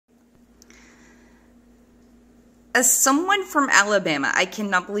As someone from Alabama, I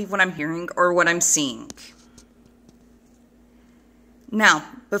cannot believe what I'm hearing or what I'm seeing. Now,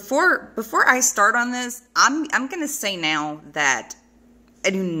 before I start on this, I'm going to say now that I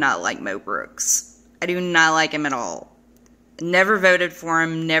do not like Mo Brooks. I do not like him at all. Never voted for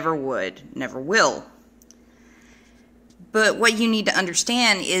him, never would, never will. But what you need to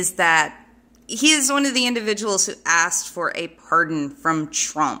understand is that he is one of the individuals who asked for a pardon from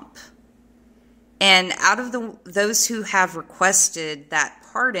Trump. And out of those who have requested that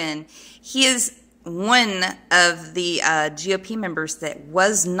pardon, he is one of the GOP members that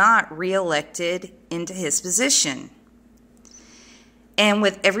was not reelected into his position. And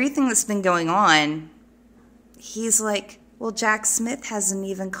with everything that's been going on, he's like, well, Jack Smith hasn't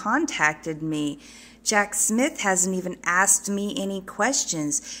even contacted me. Jack Smith hasn't even asked me any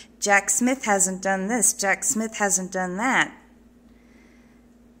questions. Jack Smith hasn't done this. Jack Smith hasn't done that.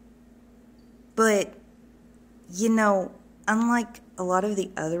 But, you know, unlike a lot of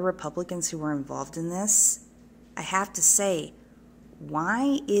the other Republicans who were involved in this, I have to say,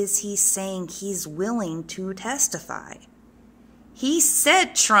 why is he saying he's willing to testify? He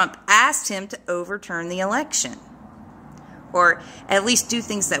said Trump asked him to overturn the election, or at least do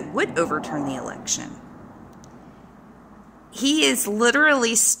things that would overturn the election. He is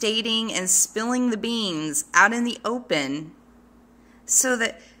literally stating and spilling the beans out in the open so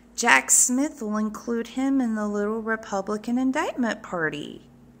that Jack Smith will include him in the little Republican indictment party.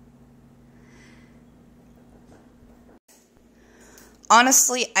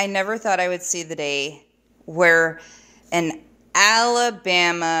 Honestly, I never thought I would see the day where an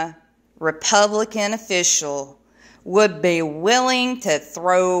Alabama Republican official would be willing to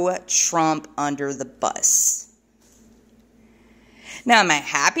throw Trump under the bus. Now, am I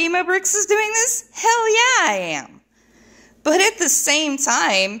happy Mo Brooks is doing this? Hell yeah, I am. But at the same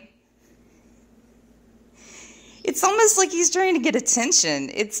time, it's almost like he's trying to get attention.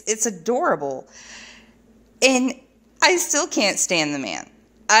 It's adorable. And I still can't stand the man.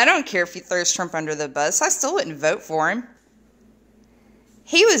 I don't care if he throws Trump under the bus. I still wouldn't vote for him.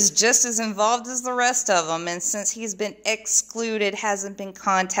 He was just as involved as the rest of them. And since he's been excluded, hasn't been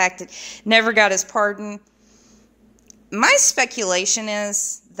contacted, never got his pardon, my speculation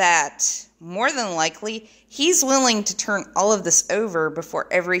is that more than likely, he's willing to turn all of this over before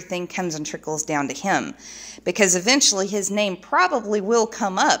everything comes and trickles down to him. Because eventually his name probably will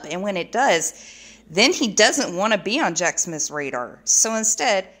come up. And when it does, then he doesn't want to be on Jack Smith's radar. So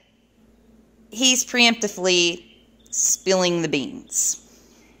instead, he's preemptively spilling the beans.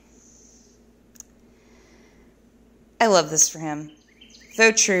 I love this for him.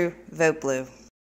 Vote true, vote blue.